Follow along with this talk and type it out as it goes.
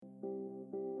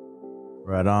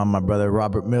Right on, my brother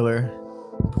Robert Miller.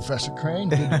 Professor Crane,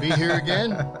 good to be here again.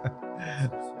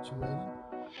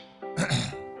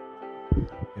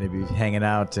 Gonna be hanging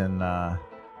out and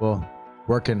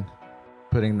working,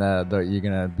 putting you're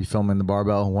gonna be filming the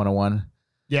Barbell 101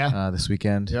 this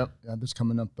weekend. Yep. Yeah, that's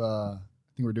coming up. I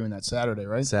think we're doing that Saturday,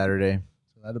 right? Saturday.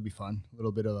 So that'll be fun. A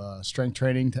little bit of strength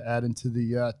training to add into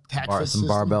the Some system.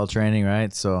 barbell training,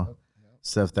 right? So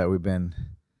stuff that we've been.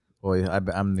 Well,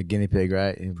 I'm the guinea pig,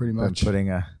 right? Pretty much.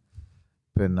 Been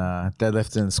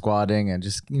deadlifting, squatting, and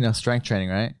just strength training,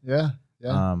 right? Yeah.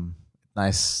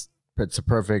 Nice. It's a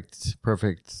perfect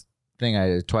thing. I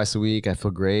do it twice a week. I feel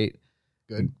great.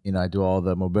 Good. I do all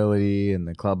the mobility and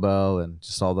the club bell and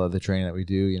just all the other training that we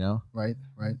do. Right.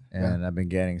 And I've been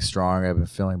getting stronger. I've been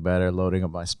feeling better, loading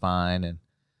up my spine, and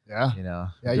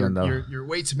your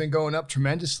weights have been going up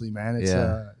tremendously, man.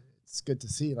 It's good to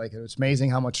see. Like, it's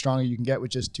amazing how much stronger you can get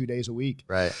with just 2 days a week.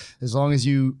 Right. As long as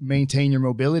you maintain your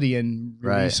mobility and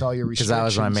release all your restrictions. Because that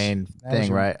was my main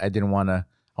thing, right? I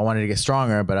wanted to get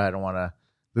stronger, but I don't want to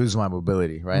lose my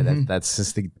mobility, right? Mm-hmm. That's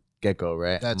just the get-go,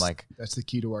 right? That's the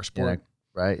key to our sport.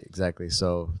 Right, exactly.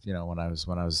 So, when I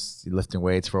was lifting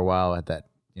weights for a while at that,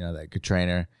 that good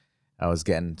trainer, I was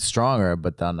getting stronger,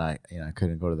 but then I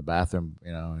couldn't go to the bathroom,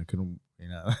 I couldn't,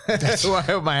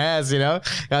 wipe my ass,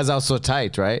 because I was so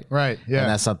tight, right? Right, yeah. And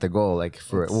that's not the goal. Like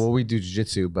we do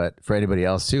jiu-jitsu, but for anybody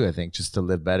else too, I think just to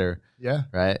live better. Yeah.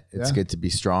 Right. It's good to be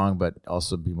strong, but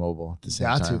also be mobile at the same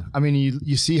time. I mean,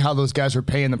 you see how those guys are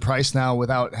paying the price now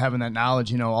without having that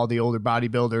knowledge, all the older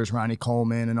bodybuilders, Ronnie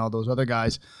Coleman and all those other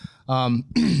guys,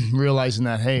 realizing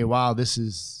that, hey, wow, this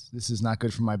is not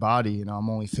good for my body. I'm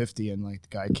only 50 and like the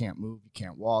guy can't move, you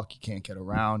can't walk, you can't get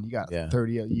around. You got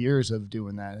 30 years of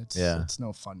doing that. It's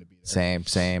no fun to be there.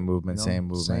 Same movement. Same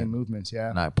movements.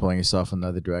 Yeah. Not pulling yourself in the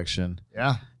other direction.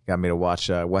 Yeah. Got me to watch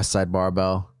West Side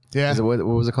Barbell. Yeah. What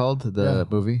was it called? The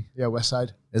movie? Yeah, West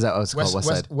Side. Is that what it's called? West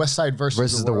Side? West Side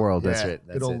versus the World. That's right.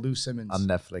 Good old Lou Simmons. On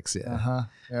Netflix, yeah. Uh-huh.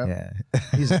 Yep. Yeah.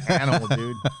 He's an animal,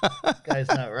 dude. Guy's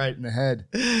not right in the head.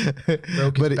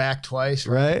 Broke his back twice.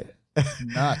 Right?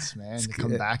 Nuts, man. To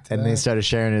come back to and that. then he started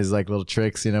sharing his like little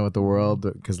tricks, with the world,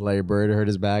 because Larry Bird hurt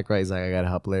his back, right? He's like, I got to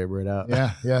help Larry Bird out.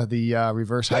 Yeah. The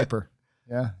reverse hyper.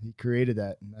 Yeah, he created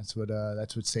that, and that's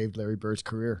what saved Larry Bird's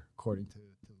career, according to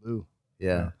Lou.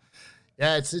 Yeah.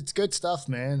 Yeah, it's good stuff,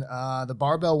 man. The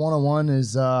Barbell 101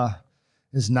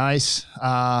 is nice.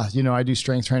 I do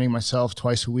strength training myself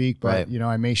twice a week, but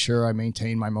I make sure I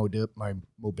maintain my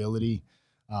mobility.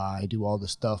 I do all the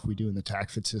stuff we do in the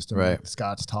TacFit system. Right. Like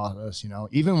Scott's taught us.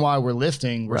 Even while we're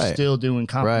lifting, we're still doing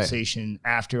compensation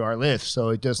after our lift, so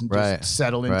it doesn't just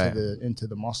settle into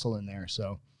the muscle in there.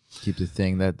 So keep the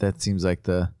thing that seems like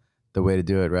the way to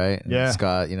do it, right? And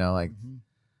Scott,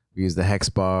 we use the hex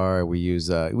bar. We use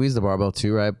the barbell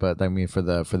too, right? But for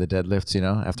the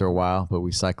deadlifts, after a while, but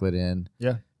we cycle it in.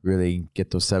 Yeah. Really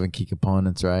get those 7 key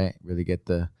components, right? Really get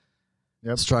the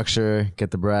structure,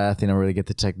 get the breath, really get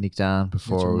the technique down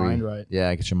before get your mind right.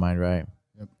 Yeah, get your mind right.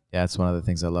 Yep. Yeah, that's one of the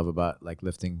things I love about like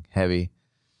lifting heavy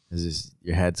is just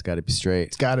your head's got to be straight.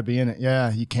 It's got to be in it.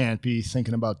 Yeah, you can't be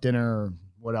thinking about dinner or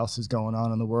what else is going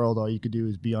on in the world. All you could do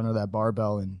is be under that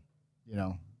barbell and,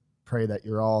 pray that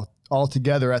you're all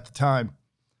together at the time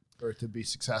for it to be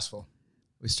successsul.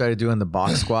 We started doing the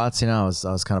box squats. I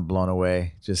was kind of blown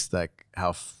away just like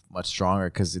how much stronger,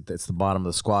 because it's the bottom of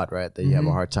the squat, right? That you have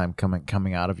a hard time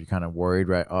coming out of. You're kind of worried,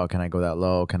 right? Oh, can I go that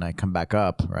low? Can I come back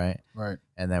up, right? Right.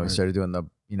 And then we started doing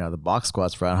the box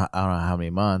squats for I don't know how many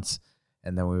months,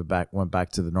 and then we went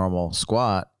back to the normal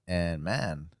squat, and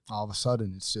man, all of a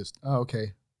sudden it's just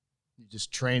okay. You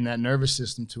just train that nervous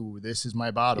system to this is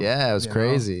my bottom. Yeah, it was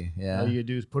crazy. Yeah. All you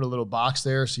do is put a little box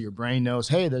there so your brain knows,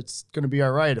 hey, that's going to be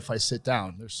all right if I sit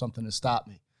down. There's something to stop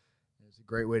me. It's a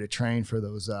great way to train for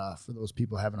those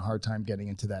people having a hard time getting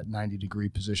into that 90-degree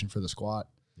position for the squat.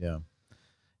 Yeah.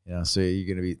 So you're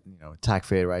going to be,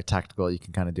 TacFit, right? Tactical. You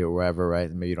can kind of do it wherever,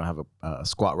 right? Maybe you don't have a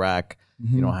squat rack.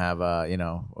 Mm-hmm. You don't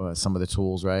have, some of the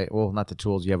tools, right? Well, not the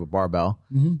tools. You have a barbell,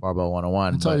 Barbell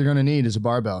 101. That's all you're going to need is a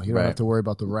barbell. You don't have to worry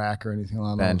about the rack or anything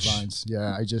along those lines.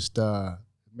 Yeah, I just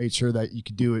made sure that you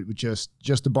could do it with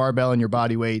just the barbell and your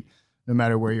body weight, no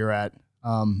matter where you're at.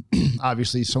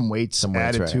 Obviously, some weights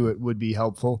added to it would be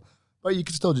helpful, but you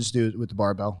can still just do it with the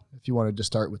barbell. If you wanted to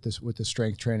start with the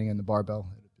strength training and the barbell,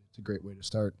 it's a great way to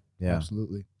start. Yeah,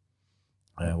 absolutely.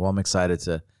 Yeah, well, I'm excited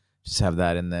to just have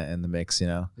that in the mix,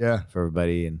 for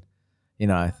everybody. And,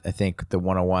 I think the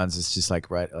 101s is just like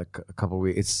a couple of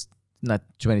weeks. It's not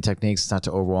too many techniques. It's not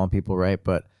to overwhelm people, right?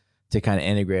 But to kind of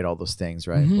integrate all those things,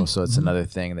 right? Mm-hmm. Well, so it's another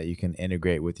thing that you can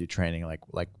integrate with your training.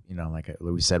 Like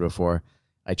we said before,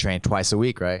 I train twice a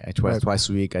week, right? Twice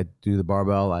a week. I do the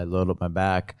barbell. I load up my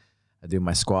back. I do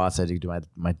my squats. I do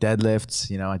my deadlifts.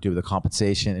 You know, I do the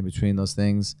compensation in between those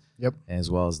things. Yep. As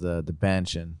well as the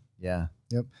bench and yeah.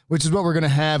 Yep. Which is what we're going to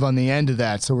have on the end of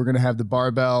that. So we're going to have the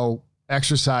barbell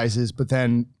exercises, but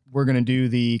then we're going to do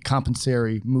the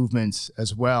compensatory movements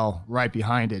as well right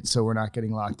behind it. So we're not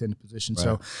getting locked into position. Right.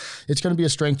 So it's going to be a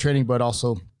strength training, but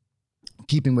also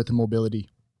keeping with the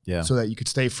mobility. Yeah. So that you could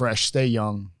stay fresh, stay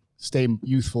young, stay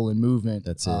youthful in movement.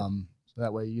 That's it. So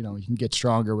that way, you know, you can get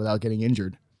stronger without getting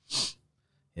injured.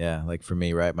 Yeah. Like for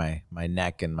me, right. My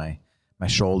neck and my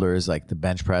shoulders, like the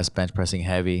bench pressing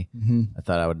heavy. Mm-hmm. I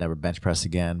thought I would never bench press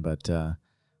again, but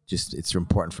just it's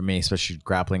important for me, especially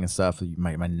grappling and stuff.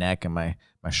 My neck and my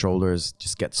shoulders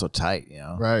just get so tight, you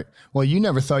know? Right. Well, you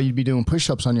never thought you'd be doing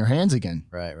push-ups on your hands again.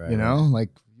 Right. You know, like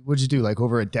what'd you do? Like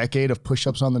over a decade of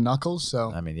push-ups on the knuckles.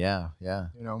 So I mean, yeah.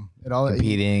 You know, it all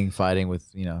competing, fighting with,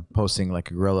 you know, posting like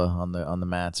a gorilla on the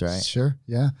mats, right? Sure.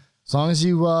 Yeah. As long as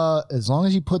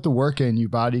you put the work in, your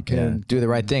body can do the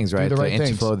right things, right? Do the right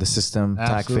things. Interflow the system,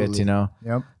 tac fit, you know?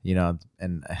 Yep. You know,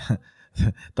 and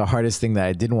the hardest thing that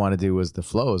I didn't want to do was the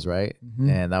flows, right? Mm-hmm.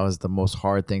 And that was the most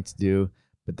hard thing to do,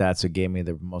 but that's what gave me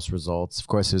the most results. Of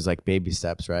course, it was like baby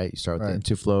steps, right? You start with the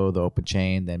into flow, the open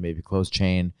chain, then maybe closed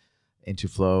chain, into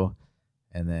flow,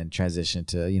 and then transition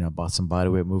to, you know, some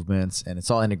bodyweight movements, and it's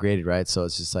all integrated, right? So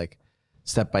it's just like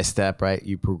step by step, right?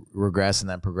 You regress and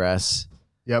then progress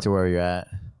to where you're at.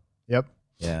 Yep.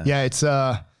 Yeah. Yeah. It's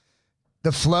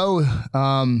the flow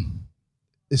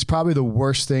is probably the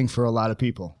worst thing for a lot of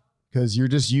people because you're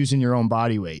just using your own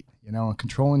body weight, you know, and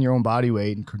controlling your own body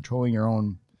weight and controlling your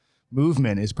own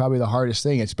movement is probably the hardest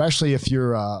thing, especially if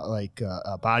you're like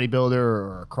a bodybuilder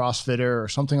or a CrossFitter or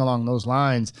something along those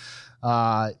lines.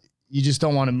 You just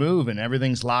don't want to move and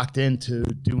everything's locked into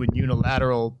doing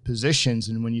unilateral positions.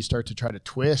 And when you start to try to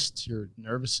twist, your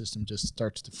nervous system just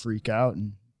starts to freak out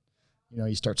and, you know,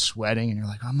 you start sweating and you're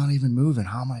like, I'm not even moving.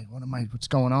 What's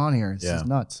going on here? This is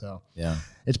nuts. So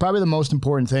it's probably the most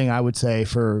important thing I would say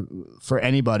for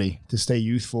anybody to stay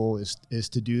youthful is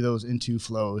to do those into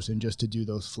flows and just to do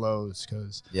those flows.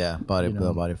 Cause body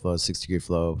flow, 6-degree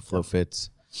flow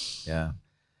fits. Yeah.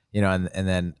 You know, and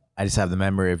then I just have the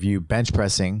memory of you bench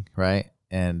pressing, right?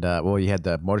 And you had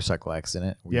the motorcycle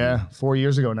accident. 4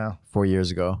 years ago now. 4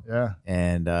 years ago. Yeah.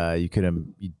 And you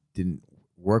didn't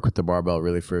work with the barbell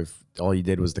really all you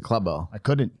did was the club bell. I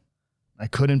couldn't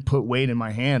put weight in my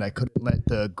hand. I couldn't let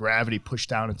the gravity push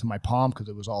down into my palm because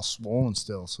it was all swollen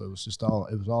still. So it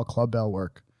was all club bell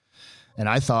work. And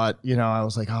I thought, you know, I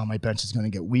was like, oh, my bench is going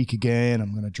to get weak again.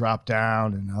 I'm going to drop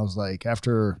down. And I was like, I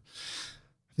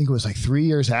think it was like 3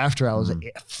 years after I was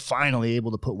finally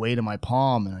able to put weight in my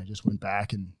palm, and I just went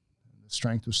back and the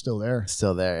strength was still there.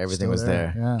 Everything was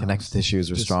there. Yeah. Connective tissues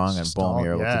were strong and boom,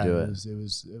 you're able to do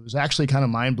it. It was actually kind of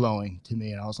mind blowing to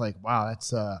me. And I was like, wow,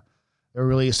 that's there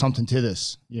really is something to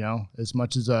this, you know, as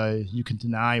much as you can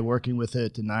deny working with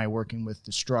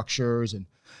the structures and,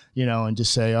 you know, and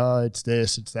just say, oh, it's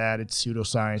this, it's that, it's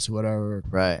pseudoscience or whatever.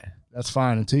 Right. That's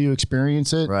fine. Until you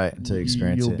experience it. Right. Until you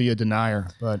experience you'll be a denier.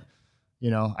 But, you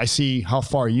know, I see how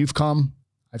far you've come.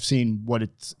 I've seen what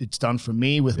it's done for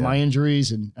me with my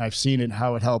injuries, and I've seen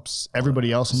how it helps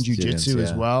everybody else in jiu-jitsu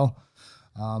as well.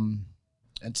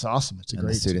 It's awesome. It's a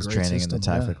great students training system. in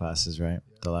the TAC classes, right?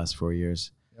 The last 4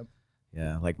 years. Yep.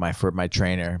 Yeah, like my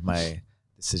trainer,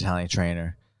 this Italian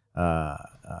trainer.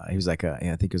 He was like I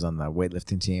think he was on the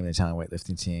weightlifting team, the Italian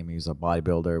weightlifting team. He was a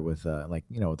bodybuilder with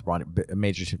with Ronnie,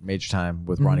 major time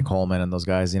with Ronnie Coleman and those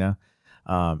guys, you know.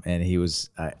 And he was.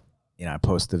 I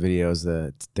post the videos,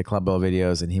 the club bell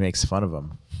videos, and he makes fun of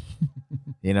them.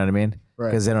 You know what I mean? Right.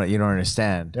 Because you don't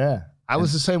understand. Yeah. I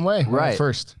was the same way at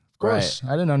first. Of course.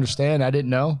 Right. I didn't understand. I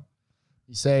didn't know.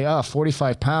 You say,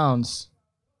 45 pounds.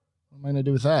 What am I going to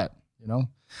do with that? You know?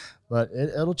 But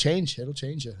it'll change. It'll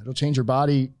change you. It'll change your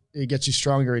body. It gets you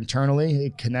stronger internally.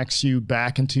 It connects you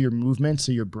back into your movement,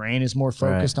 so your brain is more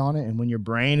focused on it. And when your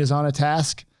brain is on a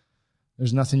task,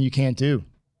 there's nothing you can't do.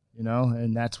 You know,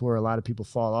 and that's where a lot of people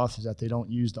fall off, is that they don't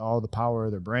use all the power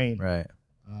of their brain. Right.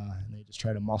 And they just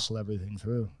try to muscle everything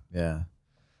through. Yeah.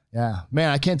 Yeah.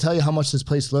 Man, I can't tell you how much this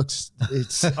place looks.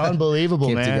 It's unbelievable,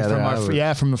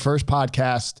 man. From the first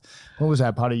podcast. What was that?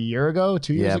 About a year ago?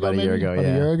 2 years ago? About a year ago. A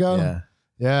year ago? Yeah.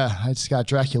 Yeah, I just got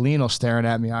Draculino staring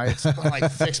at me. I just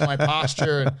like fix my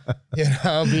posture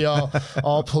and be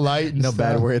all polite. And no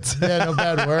bad words. Yeah, no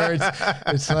bad words.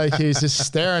 It's like he's just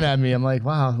staring at me. I'm like,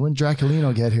 wow, when did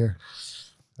Draculino get here?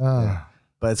 But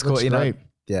it's cool, great.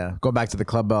 Yeah, going back to the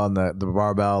club bell and the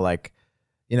barbell, like,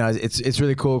 it's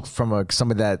really cool from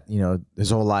somebody that his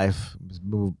whole life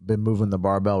been moving the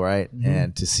barbell, right? Mm-hmm.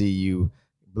 And to see you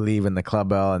believe in the club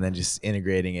bell and then just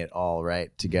integrating it all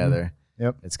right together.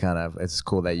 Yep. It's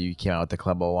cool that you came out with the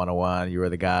club bell 101. You were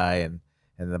the guy and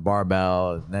the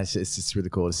barbell. And it's just really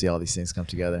cool to see all these things come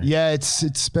together. Yeah,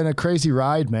 it's been a crazy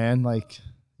ride, man. Like,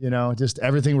 you know, just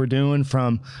everything we're doing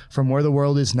from where the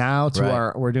world is now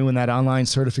to we're doing that online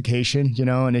certification, you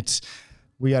know, and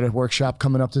we got a workshop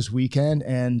coming up this weekend,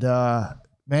 and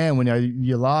man, when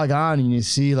you log on and you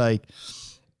see like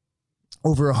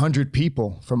over 100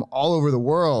 people from all over the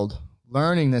world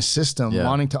learning this system,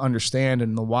 wanting to understand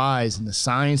and the whys and the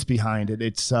science behind it,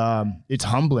 it's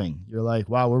humbling. You're like,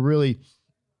 wow,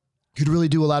 could really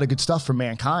do a lot of good stuff for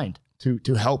mankind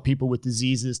to help people with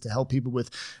diseases, to help people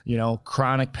with, you know,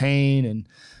 chronic pain, and,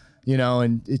 you know,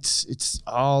 and it's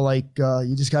all like,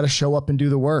 you just got to show up and do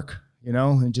the work, you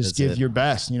know, and just give your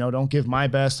best. You know, don't give my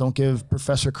best, don't give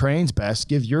Professor Crane's best,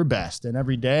 give your best. And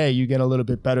every day you get a little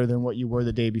bit better than what you were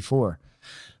the day before.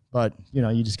 But, you know,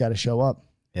 you just got to show up.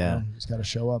 Yeah. You know, you just got to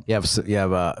show up. You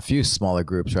have a few smaller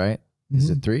groups, right? Is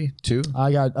it 3, 2?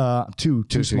 I got two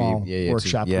small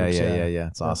workshop groups. Yeah.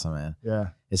 It's awesome, man. Yeah.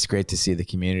 It's great to see the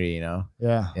community, you know?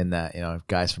 Yeah. In that, you know,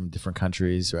 guys from different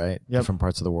countries, right? Yep. Different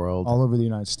parts of the world. All over the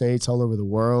United States, all over the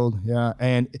world. Yeah.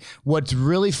 And what's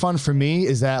really fun for me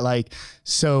is that, like,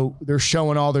 so they're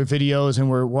showing all their videos and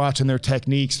we're watching their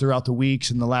techniques throughout the weeks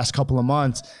and the last couple of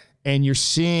months, and you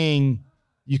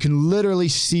can literally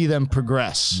see them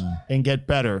progress and get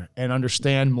better and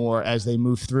understand more as they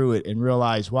move through it and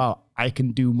realize, wow, I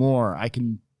can do more. I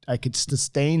could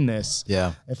sustain this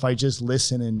if I just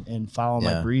listen and follow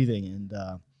my breathing.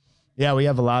 And we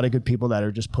have a lot of good people that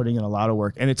are just putting in a lot of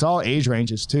work, and it's all age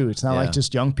ranges too. It's not like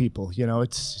just young people, you know,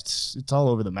 it's all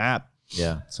over the map.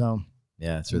 Yeah. So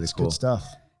it's really cool good stuff.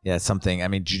 Yeah. It's something, I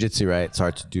mean, jiu-jitsu, right? It's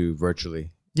hard to do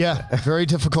virtually. Yeah, very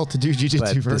difficult to do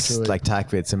jiu-jitsu virtually. This, like TAC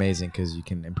Fit, it's amazing because you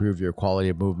can improve your quality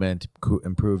of movement,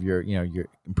 improve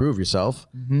improve yourself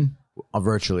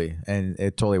virtually, and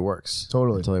it totally works. It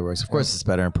totally works. Of course, it's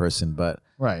better in person, but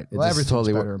everything's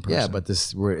totally better in person. Yeah, but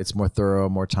it's more thorough,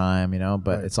 more time, you know.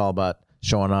 But it's all about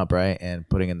showing up, right, and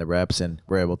putting in the reps, and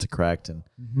we're able to correct and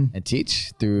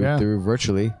teach through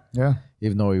virtually. Yeah,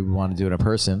 even though we want to do it in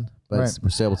person, but we're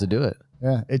still able to do it.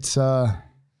 Yeah,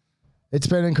 it's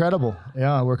been incredible.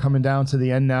 Yeah, we're coming down to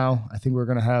the end now. I think we're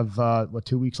going to have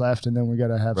 2 weeks left, and then we got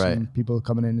to have some people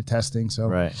coming into testing. So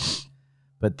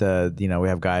but we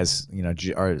have guys, you know,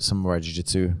 some of our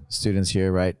jiu-jitsu students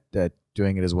here, right, that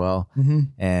doing it as well,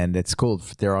 and it's cool.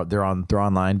 They're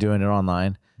online doing it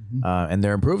online, and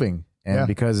they're improving. And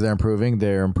because they're improving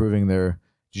their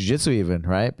jiu-jitsu even,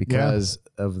 right, because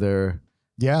of their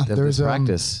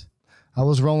practice. I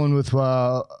was rolling with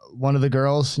one of the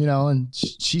girls, you know, and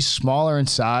she's smaller in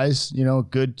size, you know,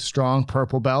 good, strong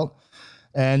purple belt.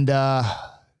 And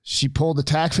she pulled the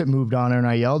TAC Fit move on her, and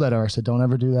I yelled at her. I said, don't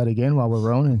ever do that again while we're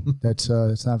rolling. That's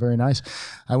not very nice.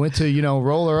 I went to, you know,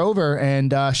 roll her over,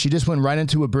 and she just went right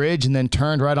into a bridge and then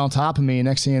turned right on top of me. And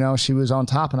next thing you know, she was on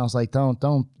top, and I was like,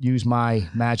 don't use my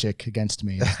magic against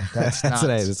me. Like, that's what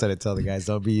I tell the guys.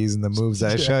 Don't be using the moves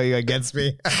that I show you against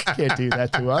me. Can't do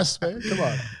that to us, man. Come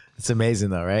on. It's amazing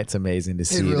though, right? It's amazing to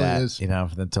see that, you know,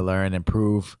 for them to learn,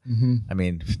 improve. I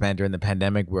mean, man, during the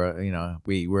pandemic,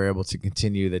 we were able to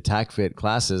continue the TAC Fit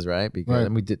classes, right? Because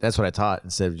and that's what I taught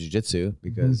instead of jiu-jitsu,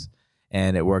 because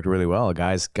and it worked really well.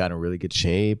 Guys got in really good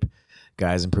shape.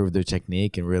 Guys improved their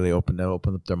technique and really opened up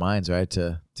their minds, right,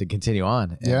 to continue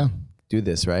on and do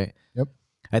this, right? Yep.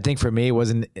 I think for me, it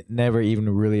wasn't never even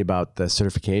really about the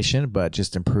certification, but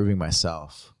just improving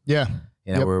myself. Yeah.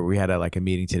 You know, we had a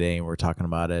meeting today, and we were talking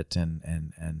about it,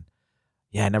 and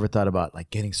I never thought about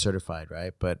like getting certified,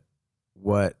 right? But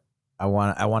what I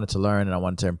wanted to learn, and I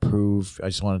wanted to improve. I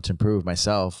just wanted to improve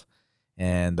myself,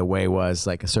 and the way was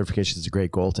like a certification is a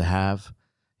great goal to have.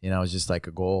 You know, it's just like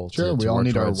a goal. Sure, we all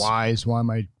need our whys. Why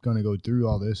am I going to go through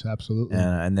all this? Absolutely.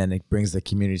 And then it brings the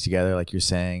community together, like you're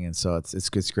saying. And so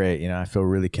it's great. You know, I feel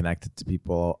really connected to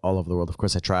people all over the world. Of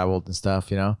course, I traveled and stuff,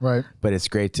 you know. Right. But it's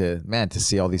great to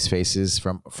see all these faces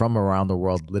from around the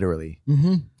world, literally.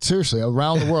 Seriously,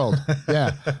 around the world.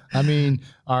 Yeah. I mean,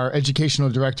 our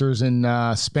educational directors in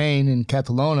Spain, in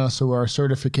Catalonia, so our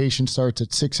certification starts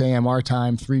at 6 a.m. our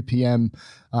time, 3 p.m.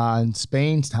 In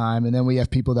Spain's time, and then we have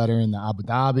people that are in Abu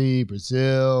Dhabi,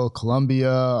 Brazil,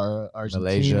 Colombia, or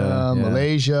Argentina,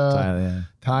 Malaysia,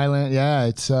 Thailand. Yeah,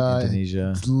 it's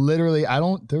Indonesia. It's literally,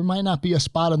 there might not be a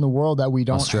spot in the world that we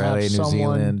don't Australia, have New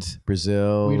Zealand,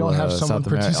 Brazil. We don't have someone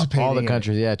participating. All the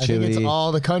countries, Chile. I think it's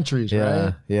all the countries,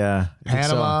 right? Yeah.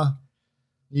 Panama,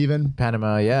 even.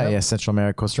 Panama, Central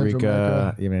America, Costa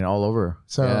Rica, even all over.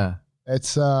 So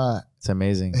it's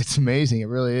amazing. It's amazing. It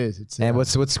really is. And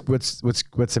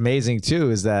what's amazing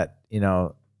too is that, you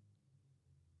know,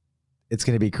 it's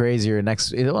going to be crazier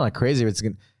next. Well, not crazier. It's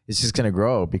just going to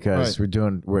grow because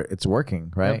it's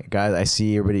working, right? Yep. Guys, I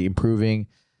see everybody improving.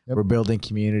 Yep. We're building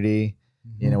community.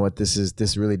 Mm-hmm. You know what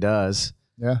this really does.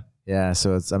 Yeah. Yeah.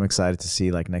 So I'm excited to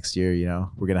see like next year, you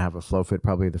know, we're going to have a FlowFit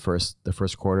probably the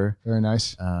first quarter. Very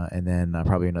nice. And then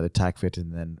probably another TacFit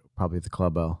and then probably the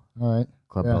Clubbell. All right.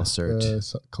 Clubbell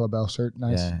cert. Clubbell cert.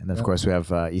 Nice. Yeah. And of course we have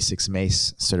E6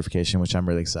 Mace certification, which I'm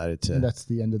really excited to. And that's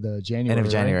the end of the January. End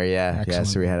of January. Right? Yeah.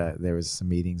 Excellent. Yeah. So there was some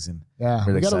meetings and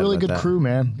we got a really good crew,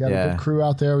 man. Got a good crew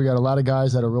out there. We got a lot of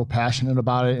guys that are real passionate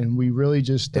about it. And we really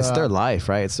just, it's their life,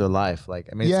 right? It's their life. Like,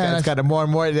 I mean, it's got more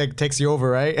and more that takes you over,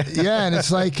 right? Yeah. And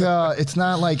it's like, it's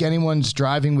not like anyone's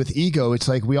driving with ego. It's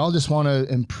like, we all just want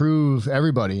to improve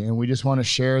everybody. And we just want to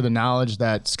share the knowledge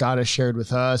that Scott has shared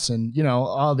with us and, you know,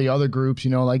 all the other groups,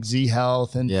 you know, like Z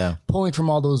Health and pulling from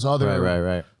all those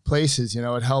other places, you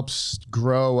know, it helps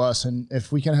grow us. And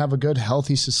if we can have a good,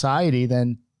 healthy society,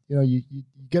 then, you know, you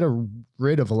get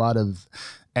rid of a lot of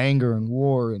anger and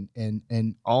war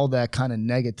and all that kind of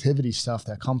negativity stuff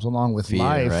that comes along with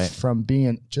life from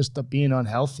being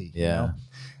unhealthy. Yeah. You know?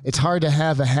 It's hard to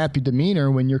have a happy demeanor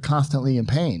when you're constantly in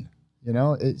pain. You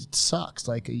know, it sucks.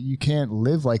 Like you can't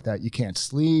live like that. You can't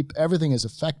sleep. Everything is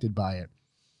affected by it.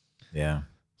 Yeah.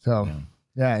 So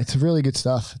it's really good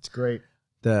stuff. It's great.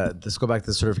 Let's go back to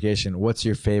the certification. What's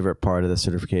your favorite part of the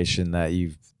certification that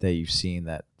you've seen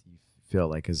that you feel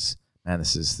like is, man,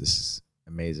 this is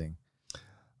amazing?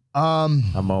 A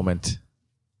moment.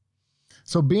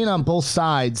 So being on both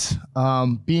sides,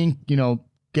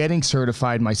 getting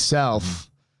certified myself,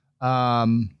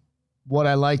 what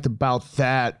I liked about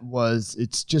that was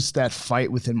it's just that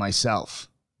fight within myself,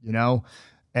 you know,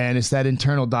 and it's that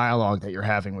internal dialogue that you're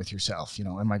having with yourself. You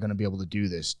know, am I going to be able to do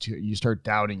this? You start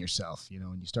doubting yourself, you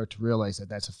know, and you start to realize that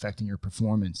that's affecting your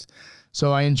performance.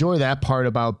 So I enjoy that part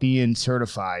about being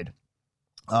certified,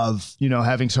 of, you know,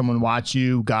 having someone watch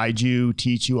you, guide you,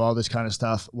 teach you, all this kind of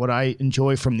stuff. What I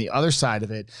enjoy from the other side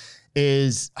of it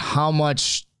is how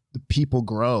much the people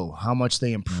grow, how much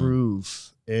they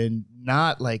improve, and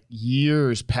not like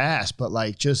years past, but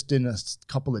like just in a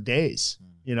couple of days.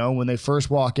 You know, when they first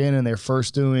walk in and they're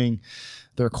first doing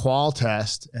their qual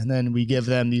test, and then we give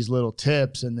them these little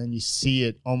tips, and then you see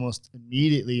it almost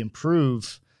immediately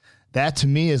improve. That to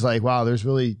me is like, wow, this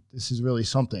is really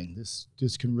something.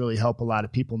 This can really help a lot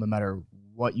of people, no matter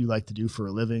what you like to do for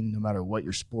a living, no matter what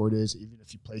your sport is, even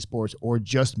if you play sports or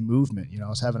just movement. You know, I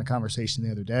was having a conversation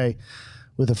the other day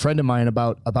with a friend of mine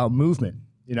about movement,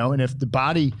 you know, and if the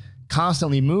body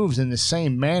constantly moves in the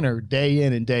same manner day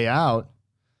in and day out,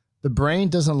 the brain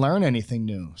doesn't learn anything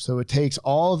new. So it takes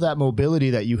all of that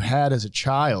mobility that you had as a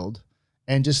child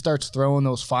and just starts throwing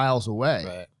those files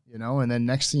away, you know, and then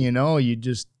next thing you know, you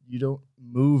don't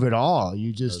move at all.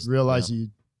 You just realize you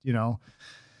know,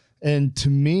 and to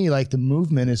me, like the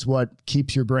movement is what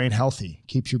keeps your brain healthy,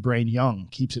 keeps your brain young,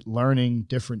 keeps it learning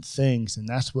different things. And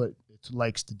that's what it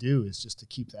likes to do, is just to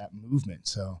keep that movement.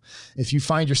 So if you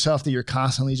find yourself that you're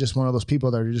constantly just one of those people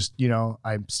that are just, you know,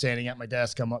 I'm standing at my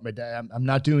desk, I'm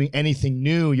not doing anything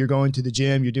new. You're going to the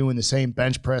gym, you're doing the same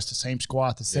bench press, the same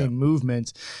squat, the same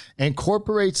movements.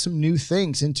 Incorporate some new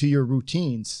things into your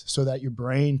routines so that your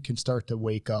brain can start to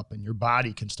wake up and your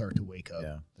body can start to wake up.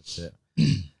 Yeah, that's it.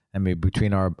 I mean,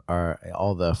 between our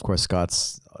all the, of course,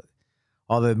 Scott's,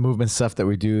 all the movement stuff that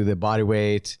we do, the body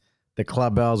weight, the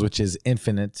Clubbells, which is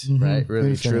infinite, right?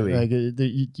 Really, truly. Like,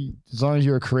 as long as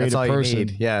you're a creative person. You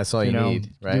need. Yeah, that's all you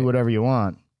need, right? Do whatever you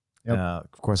want. Yep.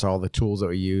 Of course, all the tools that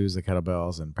we use, the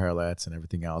kettlebells and parallettes and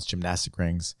everything else, gymnastic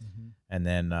rings. And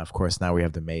then, of course, now we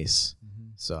have the mace.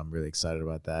 So I'm really excited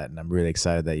about that. And I'm really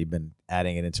excited that you've been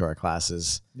adding it into our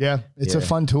classes. Yeah, it's a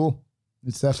fun tool.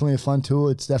 It's definitely a fun tool.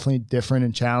 It's definitely different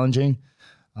and challenging.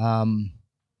 And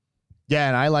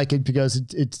I like it because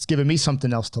it's given me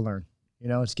something else to learn. You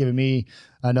know, it's given me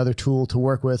another tool to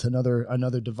work with,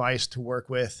 another device to work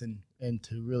with, and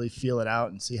to really feel it out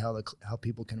and see how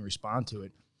people can respond to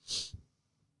it.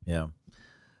 Yeah.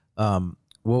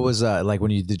 What was like when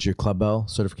you did your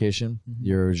Clubbell certification,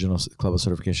 your original Clubbell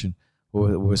certification?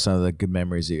 What were some of the good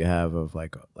memories that you have of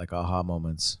like aha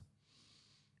moments?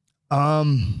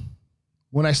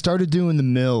 When I started doing the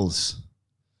mills,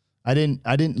 I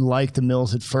didn't like the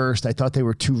mills at first. I thought they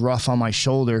were too rough on my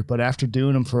shoulder, but after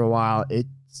doing them for a while,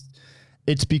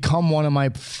 it's become one of my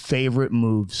favorite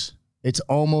moves. It's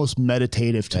almost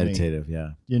meditative to me. Meditative,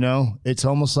 yeah. You know, it's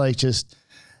almost like just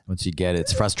once you get it,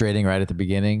 it's frustrating right at the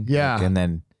beginning. Yeah. And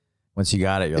then once you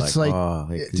got it, you're it's like oh.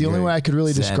 The only way I could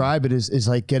really describe it is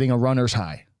like getting a runner's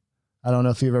high. I don't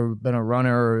know if you've ever been a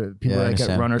runner or people that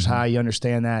get runner's high, you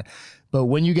understand that. But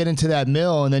when you get into that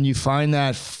mill and then you find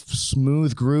that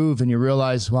smooth groove and you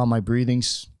realize, wow, my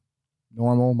breathing's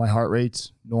normal. My heart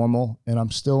rate's normal, and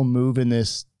I'm still moving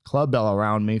this club bell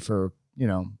around me for,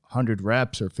 100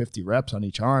 reps or 50 reps on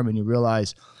each arm. And you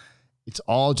realize it's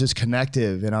all just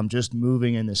connective, and I'm just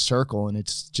moving in this circle, and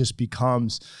it's just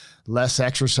becomes less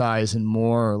exercise and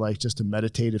more like just a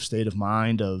meditative state of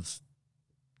mind of,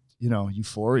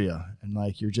 euphoria. And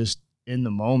like, you're just in the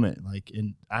moment. Like,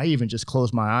 and I even just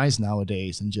close my eyes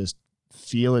nowadays and just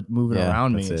feel it moving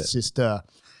around me. It's just,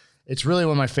 it's really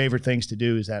one of my favorite things to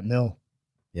do is that mill.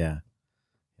 Yeah.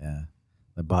 Yeah.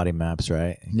 The body maps,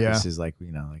 right? Increases like,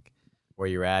 like where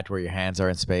you're at, where your hands are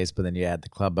in space, but then you add the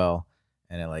club bell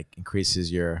and it like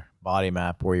increases your body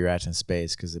map where you're at in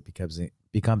space, because it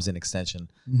becomes an extension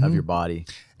of your body.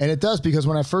 And it does, because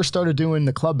when I first started doing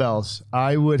the club bells,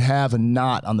 I would have a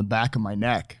knot on the back of my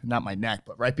neck, not my neck,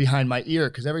 but right behind my ear.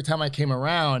 Because every time I came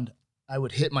around, I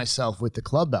would hit myself with the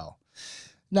club bell.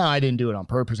 Now, I didn't do it on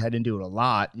purpose. I didn't do it a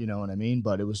lot, you know what I mean?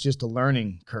 But it was just a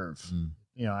learning curve.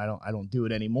 I don't do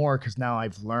it anymore, because now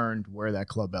I've learned where that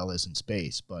club bell is in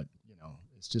space. But,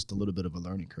 it's just a little bit of a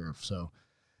learning curve. So,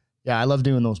 yeah, I love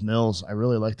doing those mills. I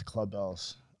really like the club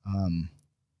bells.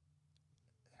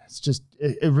 It's just,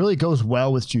 it really goes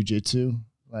well with jiu-jitsu.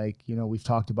 Like, we've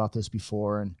talked about this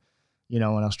before, and, when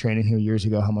I was training here years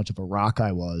ago, how much of a rock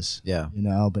I was. Yeah.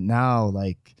 But now,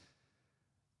 like,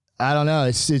 I don't know.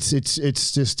 It's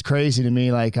just crazy to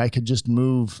me. Like, I could just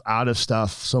move out of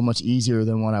stuff so much easier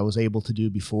than what I was able to do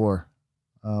before.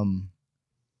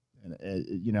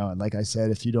 And like I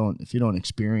said, if you don't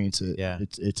experience it,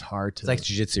 it's hard to. It's like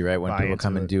jiu-jitsu, right? When people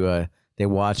come and they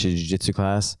watch a jiu-jitsu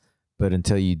class, but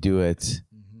until you do it,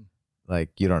 like,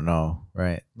 you don't know,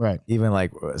 right? Right. Even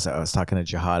like, I was talking to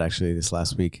Jihad actually this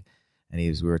last week, and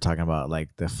we were talking about like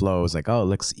the flow. It's like, oh, it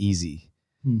looks easy.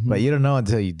 But you don't know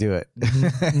until you do it.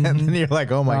 And then you're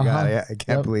like, oh my God, I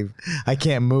can't believe I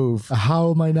can't move.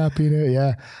 How am I not being it?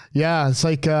 Yeah. Yeah. It's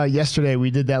like yesterday we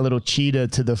did that little cheetah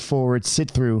to the forward sit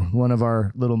through, one of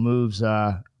our little moves.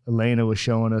 Elena was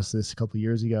showing us this a couple of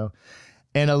years ago.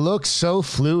 And it looks so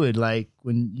fluid, like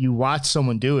when you watch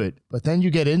someone do it. But then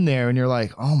you get in there and you're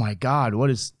like, oh my God,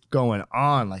 what is going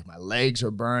on? Like, my legs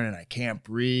are burning. I can't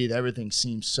breathe. Everything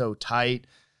seems so tight.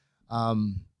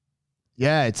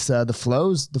 Yeah, it's the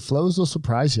flows. The flows will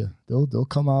surprise you. They'll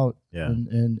come out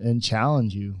and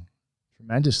challenge you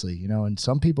tremendously. And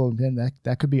some people, man,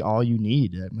 that could be all you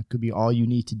need. That could be all you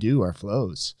need to do are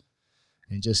flows,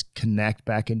 and just connect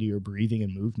back into your breathing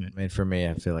and movement. I mean, for me,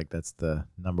 I feel like that's the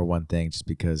number one thing, just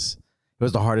because it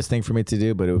was the hardest thing for me to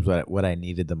do, but it was what I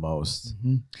needed the most.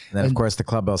 And then, of course, the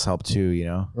club bells help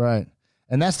too. Right,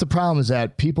 and that's the problem, is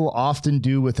that people often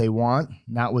do what they want,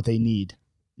 not what they need.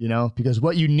 Because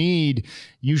what you need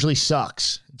usually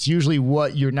sucks. It's usually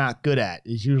what you're not good at.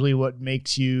 It's usually what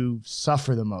makes you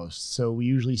suffer the most. So we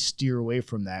usually steer away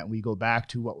from that, and we go back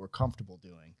to what we're comfortable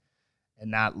doing and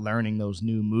not learning those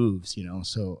new moves,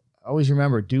 So always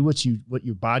remember, do what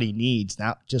your body needs,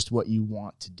 not just what you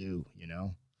want to do,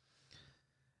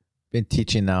 Been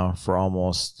teaching now for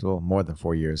almost, more than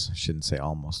 4 years. I shouldn't say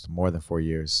almost, more than 4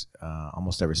 years,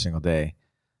 almost every single day,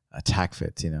 attack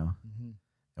fit,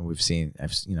 And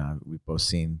we've both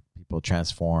seen people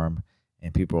transform,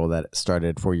 and people that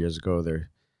started 4 years ago, they're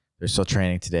still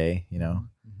training today.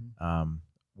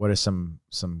 What are some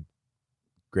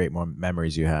great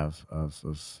memories you have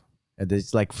of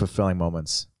it's like fulfilling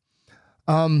moments?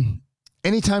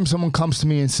 Anytime someone comes to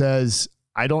me and says,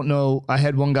 I don't know, I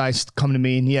had one guy come to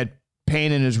me and he had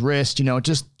pain in his wrist,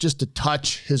 just to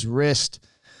touch his wrist.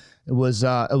 It was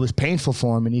painful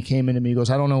for him, and he came into me. He goes,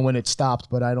 I don't know when it stopped,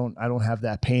 but I don't have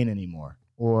that pain anymore.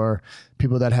 Or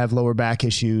people that have lower back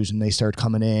issues and they start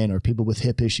coming in, or people with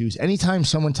hip issues. Anytime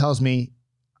someone tells me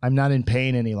I'm not in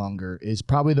pain any longer is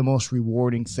probably the most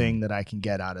rewarding thing that I can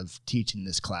get out of teaching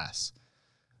this class.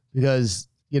 Because,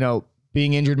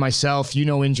 being injured myself,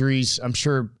 injuries. I'm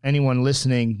sure anyone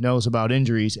listening knows about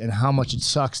injuries and how much it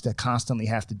sucks to constantly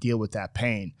have to deal with that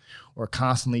pain, or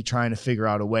constantly trying to figure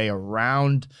out a way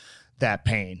around that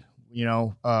pain.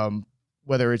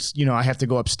 Whether it's, I have to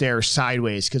go upstairs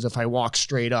sideways because if I walk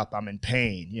straight up, I'm in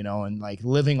pain, and like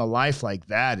living a life like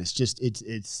that is just,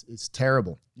 it's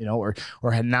terrible, or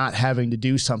not having to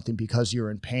do something because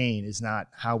you're in pain is not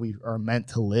how we are meant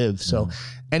to live. So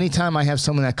anytime I have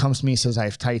someone that comes to me and says, I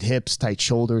have tight hips, tight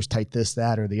shoulders, tight this,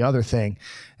 that, or the other thing,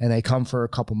 and they come for a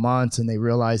couple months and they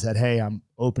realize that, hey, I'm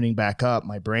opening back up.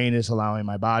 My brain is allowing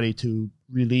my body to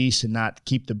release and not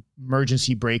keep the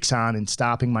emergency brakes on and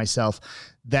stopping myself.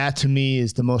 That to me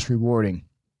is the most rewarding.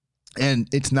 And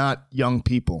it's not young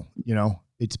people,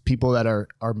 it's people that are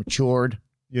matured,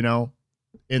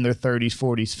 in their 30s,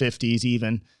 40s, 50s,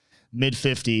 even mid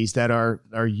 50s, that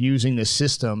are using the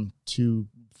system to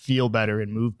feel better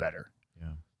and move better.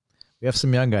 We have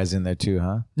some young guys in there too,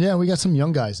 huh? Yeah, we got some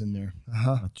young guys in there.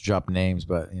 Not to drop names,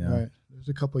 but you know. Right. There's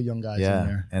a couple of young guys in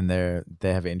there. And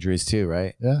they have injuries too,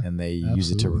 right? Yeah. And they use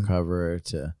it to recover,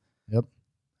 to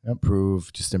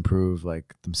improve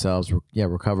like themselves,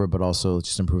 recover, but also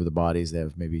just improve the bodies. They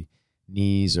have maybe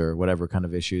knees or whatever kind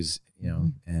of issues, you know,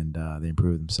 and they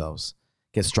improve themselves.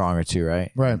 Get stronger too,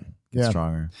 right? Right. Get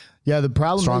stronger. Yeah, the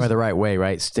problem stronger the right way,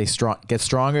 right? Stay strong, get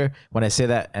stronger when I say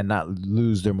that, and not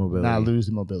lose their mobility. Not lose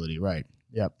the mobility, right.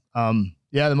 Yep.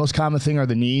 Yeah, the most common thing are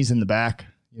the knees and the back.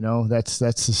 You know, that's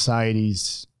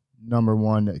society's number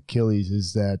one Achilles,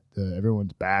 is that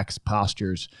everyone's backs,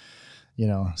 postures, you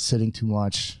know, sitting too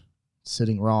much,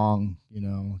 sitting wrong, you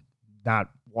know, not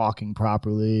walking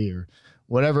properly or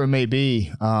whatever it may be.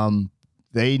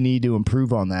 They need to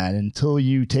improve on that. Until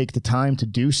you take the time to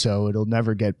do so, it'll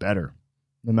never get better,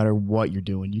 no matter what you're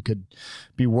doing. You could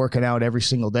be working out every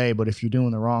single day, but if you're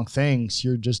doing the wrong things,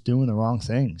 you're just doing the wrong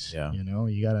things. Yeah. You know,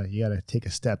 you gotta take a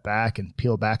step back and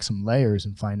peel back some layers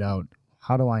and find out,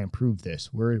 how do I improve this?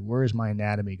 Where is my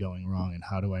anatomy going wrong, and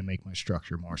how do I make my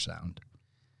structure more sound?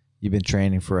 You've been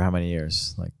training for how many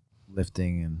years? Like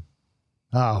lifting and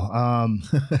I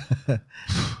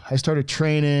started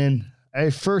training. I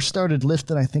first started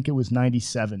lifting, I think it was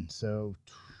 97. So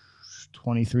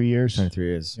 23 years. 23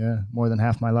 years. Yeah, more than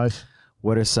half my life.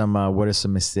 What are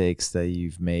some mistakes that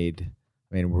you've made?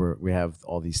 I mean, we have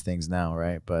all these things now,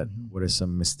 right? But what are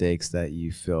some mistakes that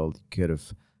you feel could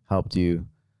have helped you,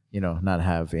 you know, not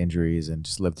have injuries and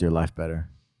just live your life better?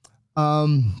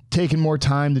 Taking more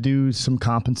time to do some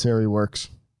compensatory works,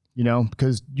 you know,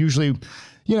 because usually,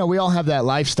 you know, we all have that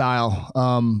lifestyle.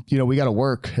 You know, we got to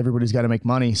work. Everybody's got to make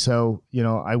money. So, you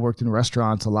know, I worked in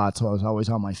restaurants a lot, so I was always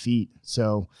on my feet.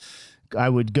 So I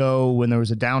would go when there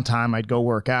was a downtime, I'd go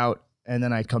work out, and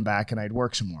then I'd come back and I'd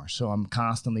work some more. So I'm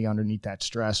constantly underneath that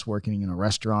stress working in a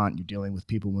restaurant. You're dealing with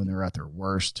people when they're at their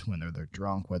worst, when they're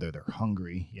drunk, whether they're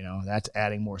hungry, you know, that's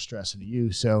adding more stress into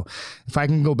you. So if I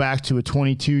can go back to a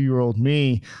 22-year-old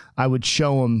me, I would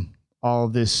show them all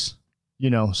of this, you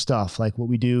know, stuff like what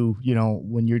we do. You know,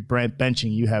 when you're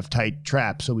benching, you have tight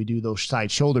traps. So we do those side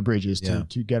shoulder bridges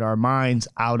to get our minds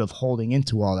out of holding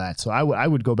into all that. So I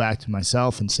would go back to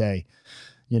myself and say,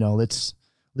 you know, let's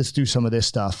do some of this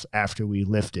stuff after we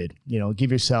lifted. You know,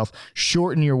 give yourself,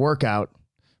 shorten your workout,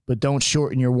 but don't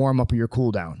shorten your warm up or your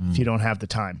cool down if you don't have the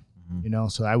time. You know,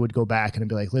 so I would go back and I'd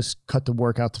be like, let's cut the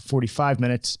workout to 45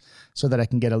 minutes so that I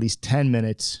can get at least 10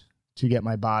 minutes to get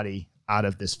my body out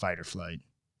of this fight or flight.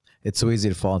 It's so easy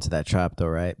to fall into that trap though,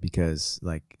 right? Because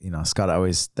like, you know, Scott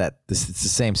it's the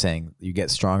same saying, you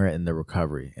get stronger in the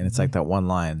recovery. And it's like that one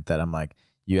line that I'm like,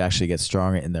 you actually get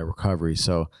stronger in the recovery.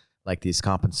 So like these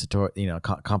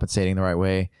compensating the right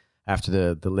way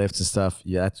after the lifts and stuff.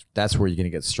 Yeah. That's where you're going to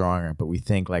get stronger. But we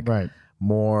think like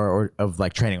more of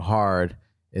like training hard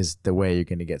is the way you're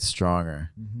going to get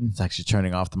stronger. It's actually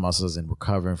turning off the muscles and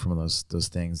recovering from those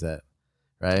things that,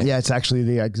 right? Yeah. It's actually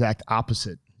the exact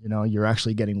opposite. You know, you're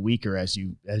actually getting weaker as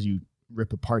you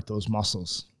rip apart those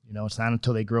muscles. You know, it's not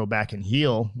until they grow back and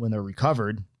heal when they're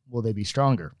recovered will they be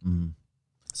stronger.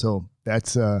 So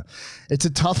that's it's a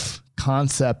tough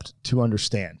concept to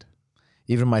understand.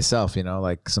 Even myself, you know,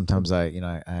 like sometimes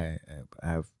I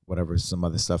have some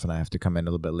other stuff and I have to come in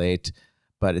a little bit late,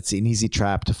 but it's an easy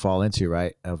trap to fall into,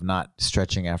 right? Of not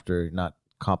stretching not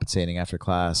compensating after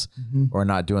class or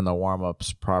not doing the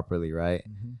warm-ups properly, right?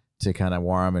 To kind of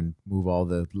warm and move all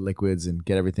the liquids and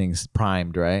get everything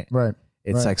primed, right? Right.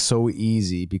 It's like so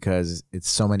easy because it's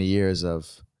so many years of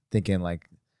thinking like,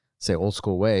 say old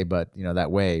school way, but you know, that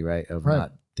way, right? Of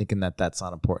not thinking that that's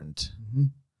not important.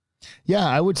 Yeah.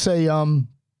 I would say, to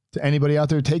anybody out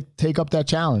there, take up that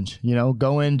challenge, you know,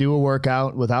 go in, do a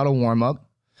workout without a warm up,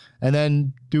 and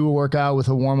then do a workout with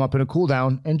a warm up and a cool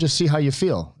down, and just see how you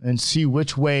feel and see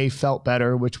which way felt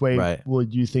better, which way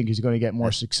would you think is going to get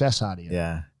more success out of you.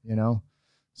 Yeah. You know,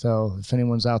 so if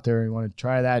anyone's out there and you want to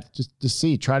try that, just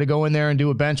try to go in there and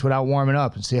do a bench without warming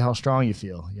up and see how strong you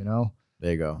feel. You know,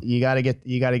 there you go. You got to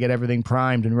get everything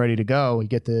primed and ready to go. You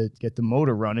get the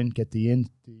motor running, get the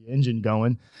engine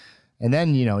going, and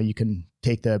then, you know, you can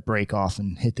take the brake off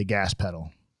and hit the gas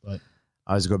pedal. But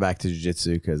I always go back to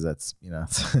jiu-jitsu because that's, you know,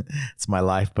 it's my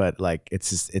life, but like,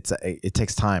 it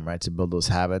takes time, right? To build those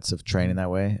habits of training that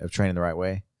way, of training the right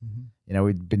way. You know,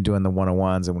 we've been doing the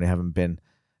 101s and we haven't been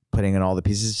putting in all the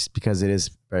pieces just because it is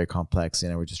very complex. You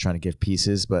know, we're just trying to give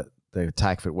pieces, but the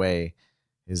TACFIT way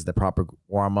is the proper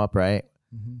warm up, right?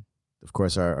 Of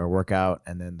course, our workout,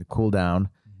 and then the cool down,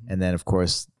 and then of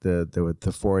course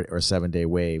the 4 or 7 day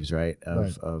waves, right?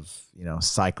 Of you know,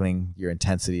 cycling your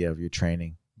intensity of your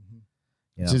training,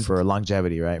 you know, for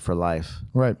longevity, right? For life.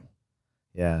 Right.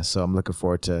 Yeah. So I'm looking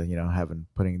forward to,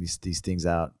 putting these things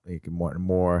out more and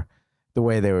more the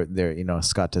way they're,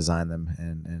 Scott designed them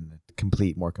and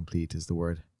more complete is the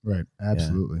word. Right.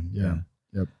 Absolutely. Yeah.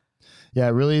 Yep. Yeah.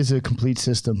 It really is a complete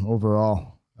system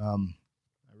overall. I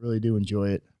really do enjoy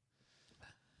it.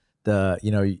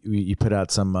 You put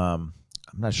out some, I'm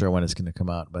not sure when it's going to come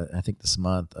out, but I think this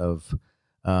month of,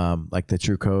 like the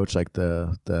True Coach, like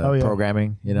the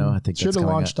programming, I think should have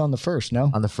launched on the 1st.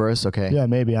 No, on the 1st. Okay. Yeah,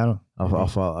 maybe. I don't. I'll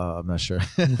follow, I'm not sure.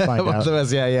 We'll find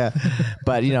out. Yeah.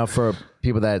 But for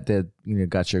people that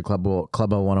got your Club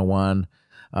 101,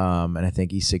 and I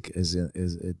think Isik is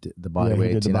the body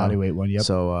weight. Did the body weight one. Yep.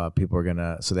 So people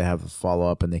are so they have a follow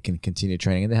up and they can continue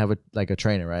training, and they have a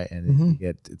trainer, right? And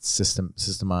it's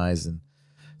systemized, and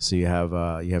so you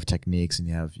have techniques, and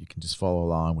you can just follow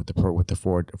along with the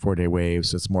 4-day wave,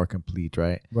 so it's more complete,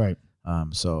 right? Right.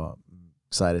 So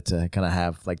excited to kind of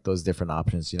have like those different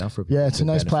options, for people. Yeah, it's a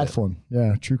nice platform.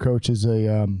 Yeah, True Coach is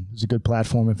a good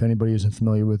platform. If anybody isn't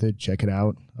familiar with it, check it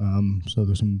out. So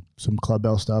there's some Club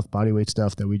Bell stuff, bodyweight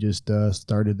stuff that we just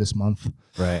started this month.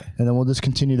 Right. And then we'll just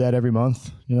continue that every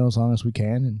month, as long as we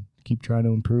can, and keep trying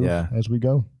to improve as we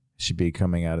go. Should be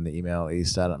coming out in the email at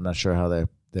least. I'm not sure how the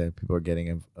people are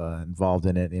getting involved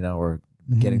in it, or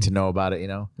getting to know about it,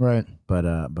 Right. But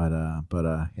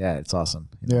yeah, it's awesome.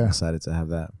 I'm excited to have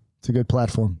that. It's a good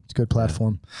platform.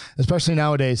 Especially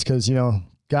nowadays, because,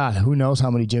 God, who knows how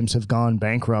many gyms have gone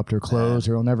bankrupt or closed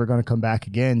or are never going to come back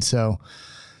again. So,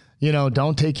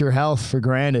 don't take your health for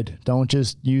granted. Don't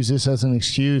just use this as an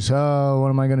excuse. Oh, what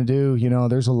am I going to do?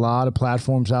 There's a lot of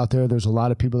platforms out there. There's a lot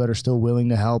of people that are still willing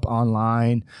to help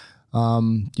online.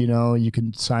 You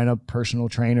can sign up personal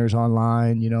trainers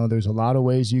online. There's a lot of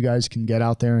ways you guys can get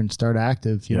out there and start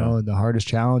active. The hardest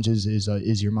challenge is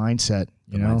your mindset,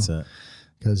 mindset.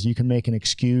 Because you can make an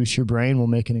excuse. Your brain will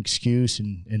make an excuse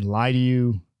and lie to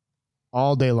you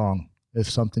all day long if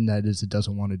something it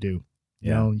doesn't want to do.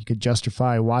 You could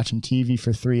justify watching TV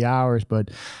for 3 hours, but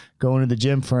going to the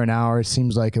gym for an hour, it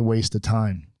seems like a waste of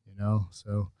time,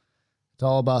 So it's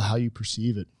all about how you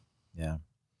perceive it. Yeah.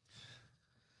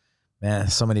 Man,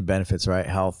 so many benefits, right?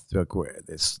 Health,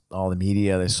 there's all the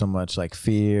media, there's so much like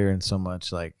fear and so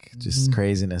much like just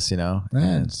craziness,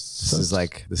 Man, this is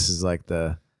like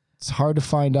the... It's hard to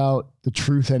find out the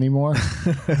truth anymore,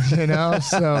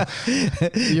 So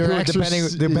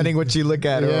depending what you look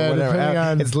at or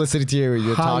whatever, it's listening to you.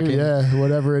 You're talking,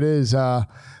 whatever it is.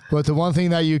 But the one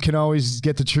thing that you can always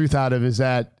get the truth out of is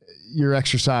that your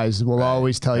exercise will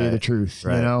always tell you the truth.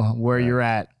 Where you're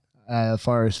at as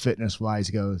far as fitness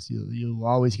wise goes. You'll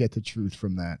always get the truth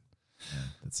from that. Yeah,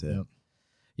 that's it.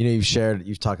 Yep.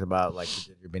 You've talked about like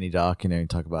your mini doc. You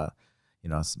talk about.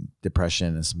 Some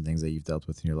depression and some things that you've dealt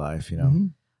with in your life,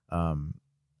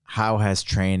 how has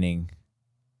training,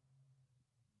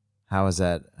 how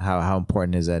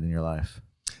important is that in your life?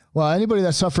 Well, anybody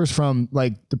that suffers from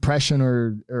like depression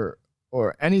or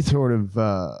any sort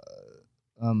of,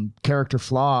 character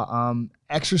flaw,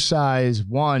 exercise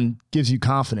gives you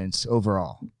confidence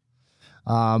overall.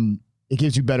 It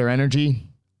gives you better energy.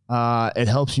 It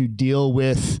helps you deal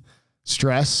with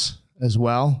stress as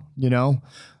well,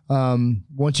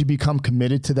 once you become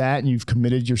committed to that and you've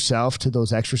committed yourself to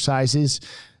those exercises,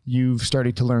 you've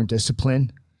started to learn discipline.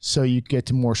 So you get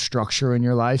to more structure in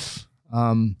your life.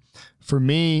 For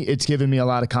me, it's given me a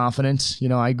lot of confidence.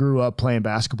 I grew up playing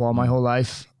basketball my whole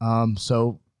life.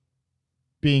 So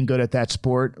being good at that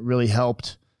sport really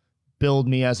helped build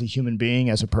me as a human being,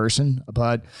 as a person.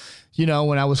 But,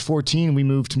 when I was 14, we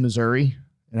moved to Missouri.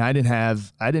 And I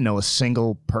didn't know a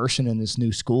single person in this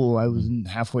new school. I was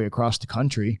halfway across the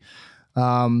country.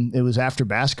 It was after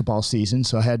basketball season,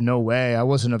 so I had no way. I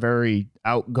wasn't a very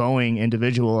outgoing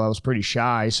individual. I was pretty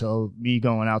shy, so me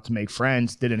going out to make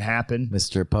friends didn't happen.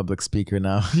 Mr. Public Speaker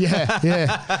now. Yeah.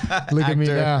 Look at me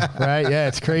now, right? Yeah,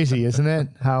 it's crazy, isn't it?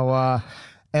 How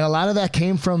and a lot of that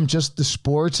came from just the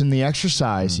sports and the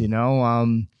exercise, I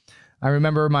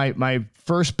remember my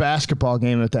first basketball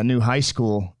game at that new high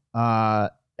school.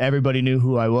 Everybody knew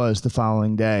who I was the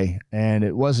following day. And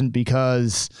it wasn't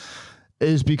because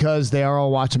they are all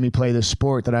watching me play this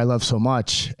sport that I love so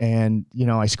much. And,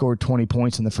 I scored 20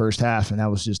 points in the first half, and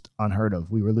that was just unheard of.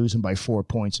 We were losing by 4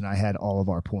 points, and I had all of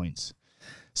our points.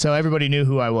 So everybody knew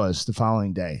who I was the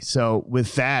following day. So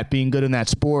with that, being good in that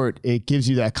sport, it gives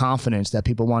you that confidence that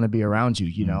people want to be around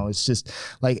you. It's just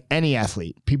like any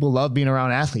athlete. People love being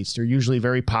around athletes. They're usually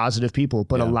very positive people,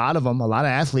 but a lot of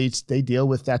athletes, they deal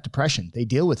with that depression. They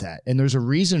deal with that. And there's a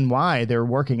reason why they're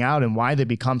working out and why they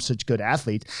become such good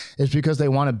athletes is because they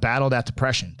want to battle that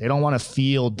depression. They don't want to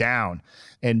feel down.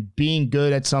 And being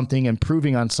good at something,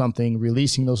 improving on something,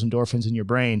 releasing those endorphins in your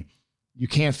brain, you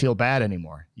can't feel bad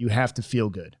anymore. You have to feel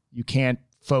good. You can't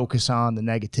focus on the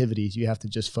negativities. You have to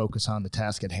just focus on the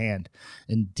task at hand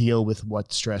and deal with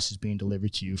what stress is being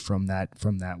delivered to you from that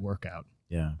workout.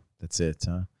 Yeah, that's it,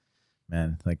 huh?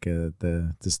 Man, like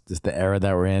the era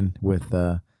that we're in with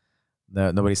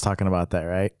nobody's talking about that,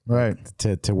 right? Right.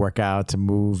 To work out, to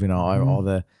move, all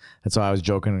the. That's why I was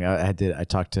joking. I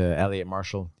talked to Elliot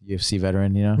Marshall, UFC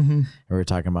veteran, and we were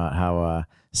talking about how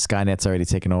Skynet's already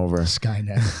taken over.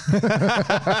 Skynet.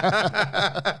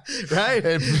 Right?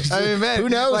 I mean, man, who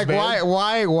knows? Like, man?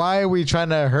 why are we trying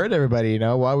to hurt everybody?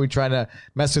 Why are we trying to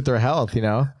mess with their health?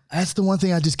 That's the one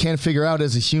thing I just can't figure out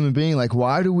as a human being. Like,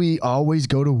 why do we always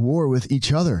go to war with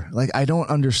each other? Like, I don't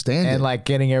understand it. And like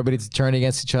getting everybody to turn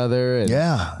against each other.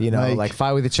 And, like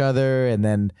fight with each other, and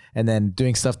then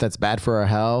doing stuff that's bad for our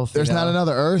health. There's not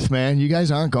another Earth, man. You guys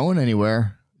aren't going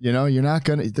anywhere. You're not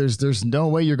gonna. There's no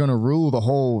way you're gonna rule the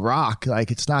whole rock.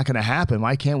 Like, it's not gonna happen.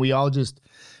 Why can't we all just,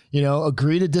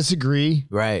 agree to disagree?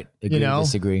 Right. Agree to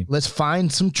disagree. Let's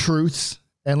find some truths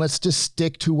and let's just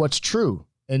stick to what's true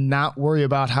and not worry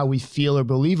about how we feel or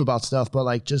believe about stuff. But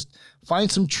like, just find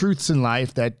some truths in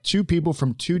life that two people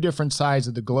from two different sides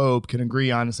of the globe can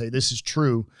agree on and say, this is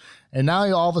true. And now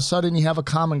all of a sudden you have a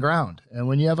common ground. And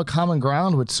when you have a common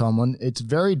ground with someone, it's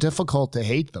very difficult to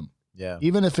hate them. Yeah.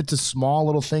 Even if it's a small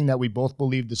little thing that we both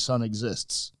believe the sun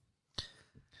exists.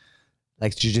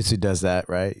 Like jiu-jitsu does that,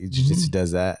 right? Jiu-jitsu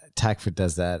does that. TACFIT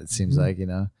does that. It seems like,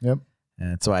 Yep. And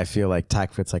that's why I feel like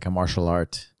TACFIT's like a martial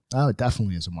art. Oh, it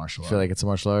definitely is a martial art. I feel like it's a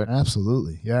martial art.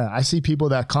 Absolutely. Yeah. I see people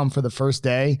that come for the first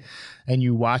day and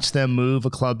you watch them move a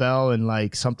club bell and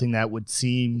like something that would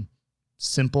seem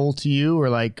simple to you, or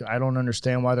like, I don't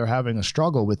understand why they're having a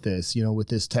struggle with this, with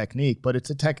this technique, but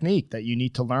it's a technique that you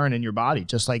need to learn in your body,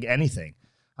 just like anything.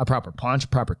 A proper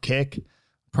punch, proper kick,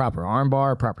 proper arm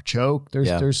bar, proper choke.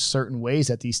 There's certain ways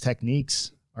that these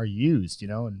techniques are used,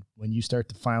 and when you start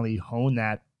to finally hone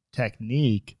that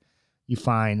technique, you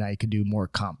find I could do more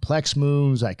complex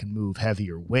moves. I can move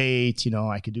heavier weights.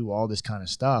 I could do all this kind of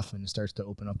stuff, and it starts to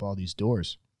open up all these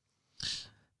doors.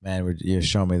 Man, you're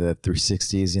showing me the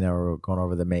 360s. We're going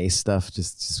over the mace stuff,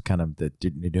 just kind of the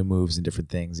new moves and different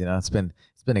things. It's been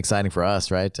exciting for us,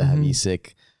 right? To have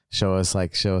ESIC show us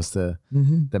the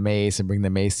mace and bring the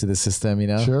mace to the system.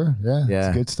 Sure, yeah,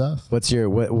 it's good stuff.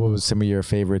 What was some of your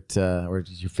favorite or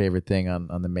your favorite thing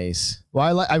on the mace?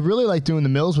 Well, I really like doing the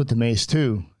mills with the mace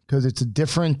too, because it's a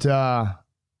different.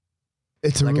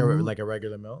 It's like a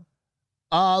regular mill.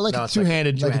 Like a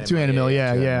two-handed mill.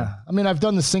 Yeah. I mean, I've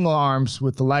done the single arms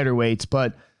with the lighter weights,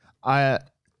 but I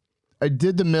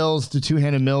did the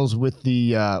two-handed mills with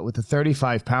the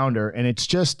 35 pounder, and it's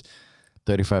just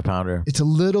 35 pounder. It's a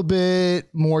little bit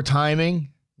more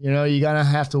timing. You gotta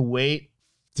have to wait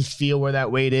to feel where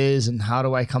that weight is and how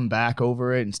do I come back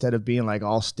over it instead of being like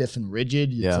all stiff and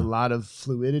rigid. It's a lot of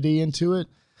fluidity into it.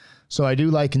 So I do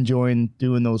like enjoying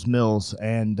doing those mills,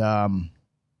 and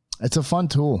it's a fun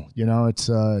tool. It's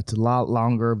a lot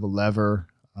longer of a lever.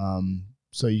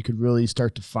 So you could really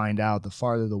start to find out the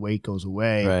farther the weight goes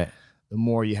away, right, the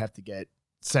more you have to get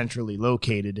centrally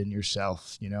located in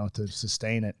yourself, to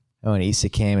sustain it. Oh, and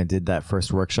ESIC came and did that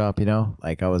first workshop,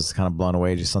 like I was kind of blown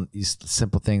away just on these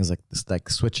simple things like this, like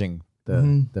switching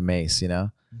the mace,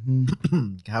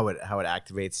 how it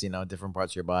activates, different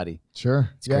parts of your body.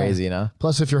 Sure. It's crazy,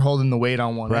 Plus if you're holding the weight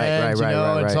on one end,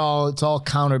 it's all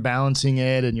counterbalancing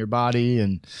it in your body,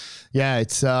 and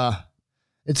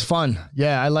it's fun.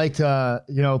 Yeah, I liked,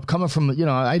 coming from,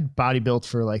 I bodybuilt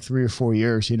for like 3 or 4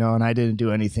 years, and I didn't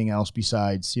do anything else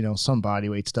besides, some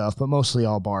bodyweight stuff, but mostly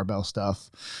all barbell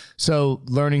stuff. So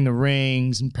learning the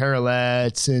rings and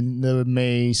parallettes and the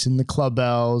mace and the club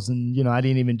bells, and, I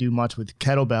didn't even do much with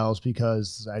kettlebells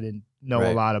because I didn't know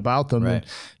a lot about them. Right. And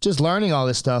just learning all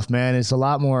this stuff, man, it's a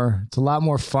lot more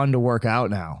fun to work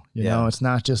out now. You know, it's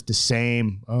not just the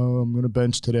same, oh, I'm going to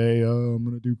bench today. Oh, I'm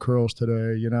going to do curls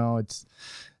today.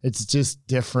 It's just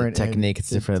different. The technique, it's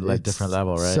different, like different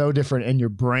level, right? So different. And your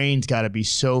brain's got to be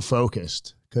so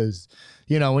focused because,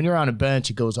 when you're on a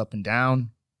bench, it goes up and down.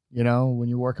 When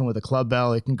you're working with a club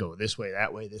bell, it can go this way,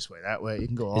 that way, this way, that way. You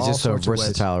can go all sorts of ways. It's just so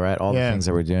versatile, right? All the things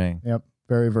that we're doing. Yep.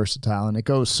 Very versatile. And it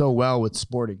goes so well with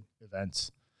sporting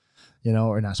events,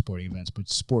 or not sporting events, but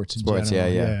sports in general.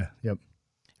 Yeah. Yep.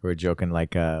 We were joking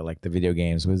like the video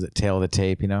games. Was it Tail of the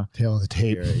Tape, Tail of the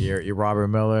Tape. You're Robert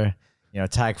Miller,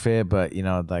 TACFIT, but,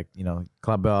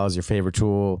 club bells, your favorite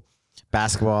tool.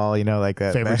 Basketball, like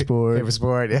that. Favorite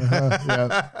sport.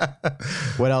 Yeah.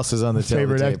 What else is on the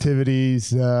favorite tape? Activities,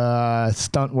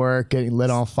 stunt work, getting lit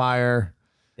on fire.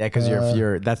 Yeah, because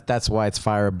you're that's why it's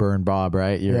Fire Burn Bob,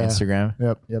 right? Your Instagram.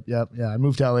 Yep. Yeah, I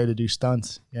moved to LA to do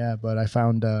stunts. Yeah, but I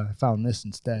found this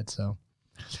instead. So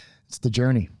it's the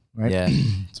journey, right? Yeah.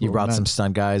 You brought some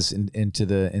stunt guys into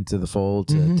the fold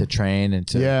to train and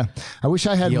to. Yeah. I wish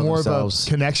I had more themselves. Of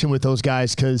a connection with those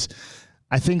guys, because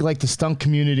I think like the stunt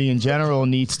community in general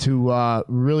needs to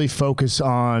really focus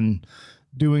on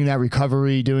doing that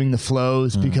recovery, doing the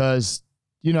flows, because,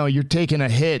 you know, you're taking a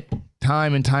hit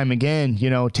time and time again, you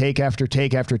know, take after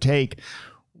take after take,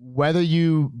 whether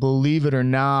you believe it or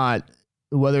not,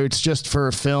 whether it's just for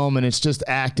a film and it's just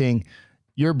acting,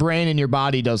 your brain and your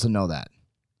body doesn't know that.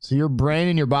 So your brain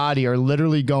and your body are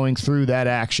literally going through that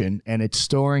action, and it's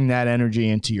storing that energy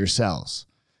into your cells.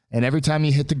 And every time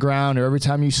you hit the ground, or every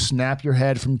time you snap your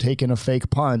head from taking a fake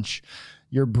punch,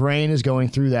 your brain is going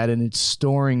through that, and it's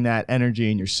storing that energy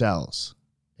in your cells,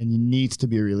 and it needs to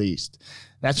be released.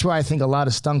 That's why I think a lot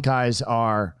of stunt guys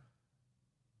are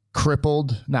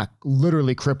crippled, not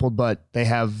literally crippled, but they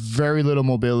have very little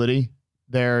mobility.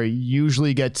 They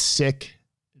usually get sick.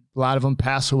 A lot of them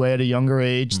pass away at a younger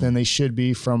age than they should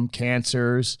be from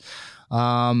cancers.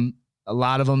 A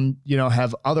lot of them, you know,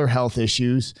 have other health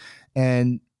issues.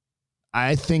 And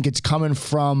I think it's coming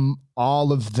from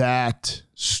all of that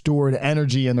stored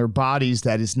energy in their bodies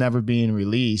that is never being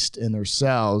released in their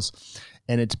cells,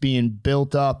 and it's being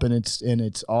built up, and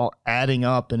it's all adding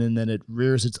up, and then it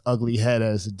rears its ugly head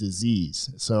as a disease.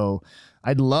 So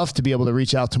I'd love to be able to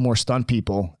reach out to more stunt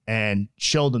people and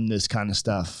show them this kind of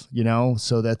stuff, you know,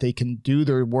 so that they can do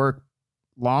their work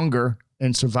longer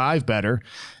and survive better.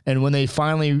 And when they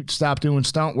finally stop doing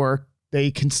stunt work, they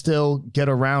can still get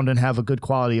around and have a good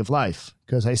quality of life.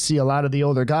 Because I see a lot of the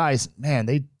older guys, man,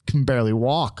 they can barely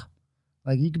walk.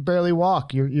 Like, you can barely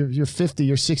walk. You're 50,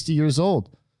 you're 60 years old.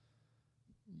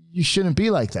 You shouldn't be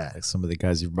like that. Like some of the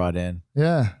guys you've brought in.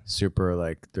 Yeah. Super,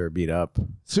 like, they're beat up.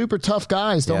 Super tough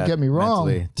guys, don't get me wrong.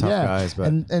 Mentally tough guys. But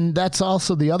and that's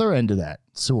also the other end of that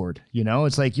sword. You know,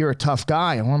 it's like, you're a tough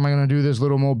guy. What am I going to do this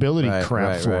little mobility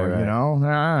crap for? Right. You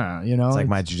know? You know? It's like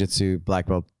my jiu-jitsu black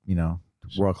belt, you know,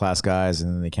 world-class guys,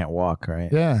 and then they can't walk,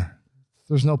 right? Yeah.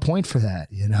 There's no point for that,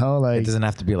 you know? Like, it doesn't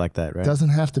have to be like that, right? It doesn't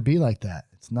have to be like that.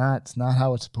 It's not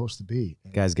how it's supposed to be.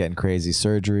 Guys getting crazy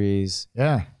surgeries.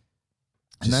 Yeah.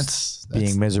 And that's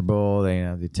being miserable. They, you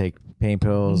know, they take pain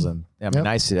pills, and I mean,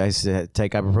 I used to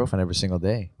take ibuprofen every single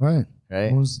day. Right.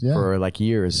 For like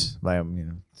years. Like,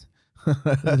 you know,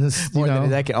 more than a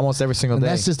decade, almost every single day.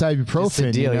 That's just ibuprofen, just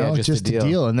a deal, you know? Just a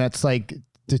deal. And that's like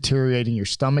deteriorating your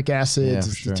stomach acids,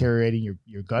 it's deteriorating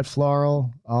your gut flora,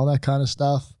 all that kind of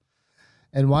stuff.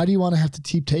 And why do you want to have to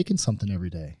keep taking something every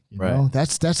day? You know,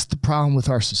 that's the problem with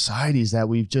our society, is that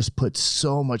we've just put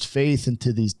so much faith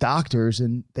into these doctors,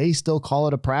 and they still call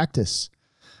it a practice.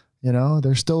 You know,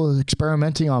 they're still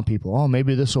experimenting on people. Oh,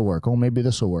 maybe this will work. Oh, maybe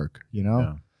this will work. You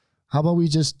know, how about we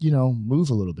just, you know, move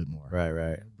a little bit more?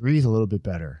 Right. Breathe a little bit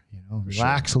better. You know,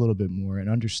 relax a little bit more, and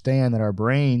understand that our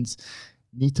brains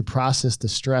need to process the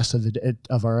stress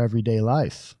of our everyday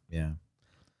life. Yeah,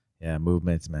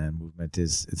 movement, man. Movement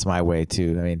it's my way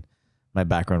too. I mean, my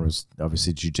background was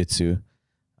obviously jiu-jitsu,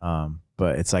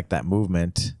 but it's like that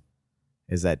movement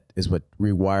is what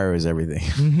rewires everything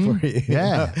for you.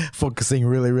 Yeah. You know? Focusing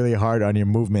really, really hard on your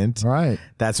movement. Right.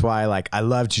 That's why, like, I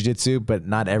love jiu-jitsu, but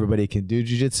not everybody can do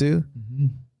jiu-jitsu.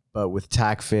 But with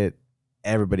TAC-FIT,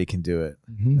 everybody can do it.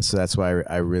 So that's why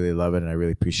I really love it, and I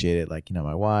really appreciate it. Like, you know,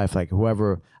 my wife, like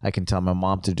whoever, I can tell my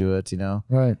mom to do it, you know?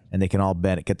 Right. And they can all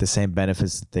get the same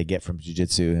benefits that they get from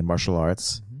jiu-jitsu and martial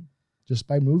arts. Just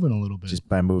by moving a little bit. Just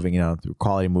by moving, you know, through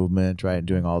quality movement, right? And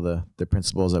doing all the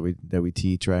principles that we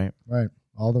teach, right? Right.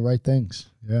 All the right things.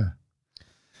 Yeah.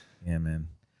 Yeah, man.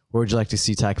 Where would you like to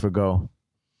see TAC-FIT go?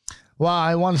 Well,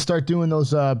 I want to start doing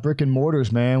those brick and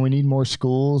mortars, man. We need more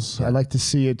schools. I'd like to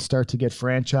see it start to get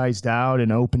franchised out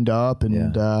and opened up.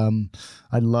 And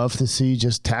I'd love to see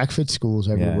just TAC-FIT schools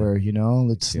everywhere. You know,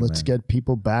 let's get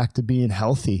people back to being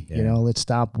healthy. You know, let's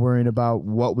stop worrying about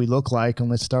what we look like, and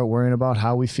let's start worrying about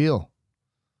how we feel.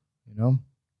 You know?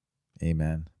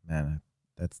 Amen, man.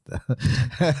 That's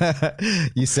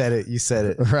the you said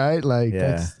it. Right? Like,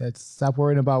 that's stop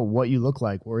worrying about what you look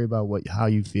like. Worry about how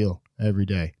you feel every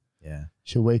day. Yeah.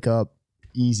 Should wake up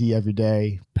easy every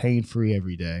day, pain-free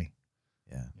every day.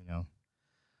 Yeah. You know?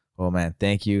 Well, man,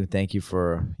 thank you. Thank you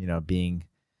for, you know, being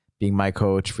my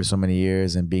coach for so many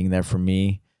years and being there for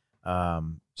me.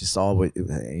 Just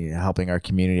helping our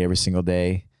community every single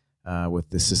day. with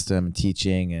the system and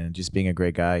teaching and just being a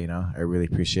great guy. You know, I really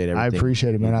appreciate everything. I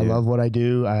appreciate it, man. I love what I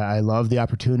do. I love the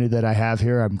opportunity that I have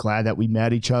here. I'm glad that we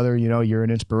met each other. You know, you're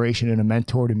an inspiration and a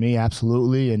mentor to me.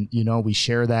 Absolutely. And, you know, we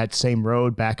share that same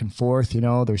road back and forth. You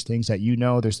know, there's things that you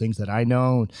know, there's things that I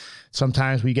know.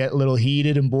 Sometimes we get a little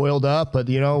heated and boiled up, but,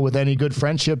 you know, with any good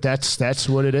friendship, that's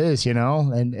what it is, you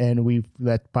know, and we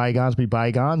let bygones be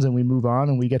bygones and we move on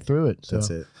and we get through it. So that's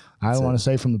it. I want to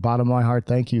say from the bottom of my heart,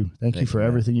 thank you. Thank you for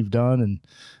everything you've done. And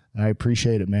I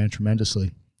appreciate it, man,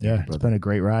 tremendously. Yeah, it's been a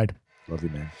great ride. Love you,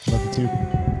 man. Love you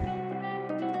too.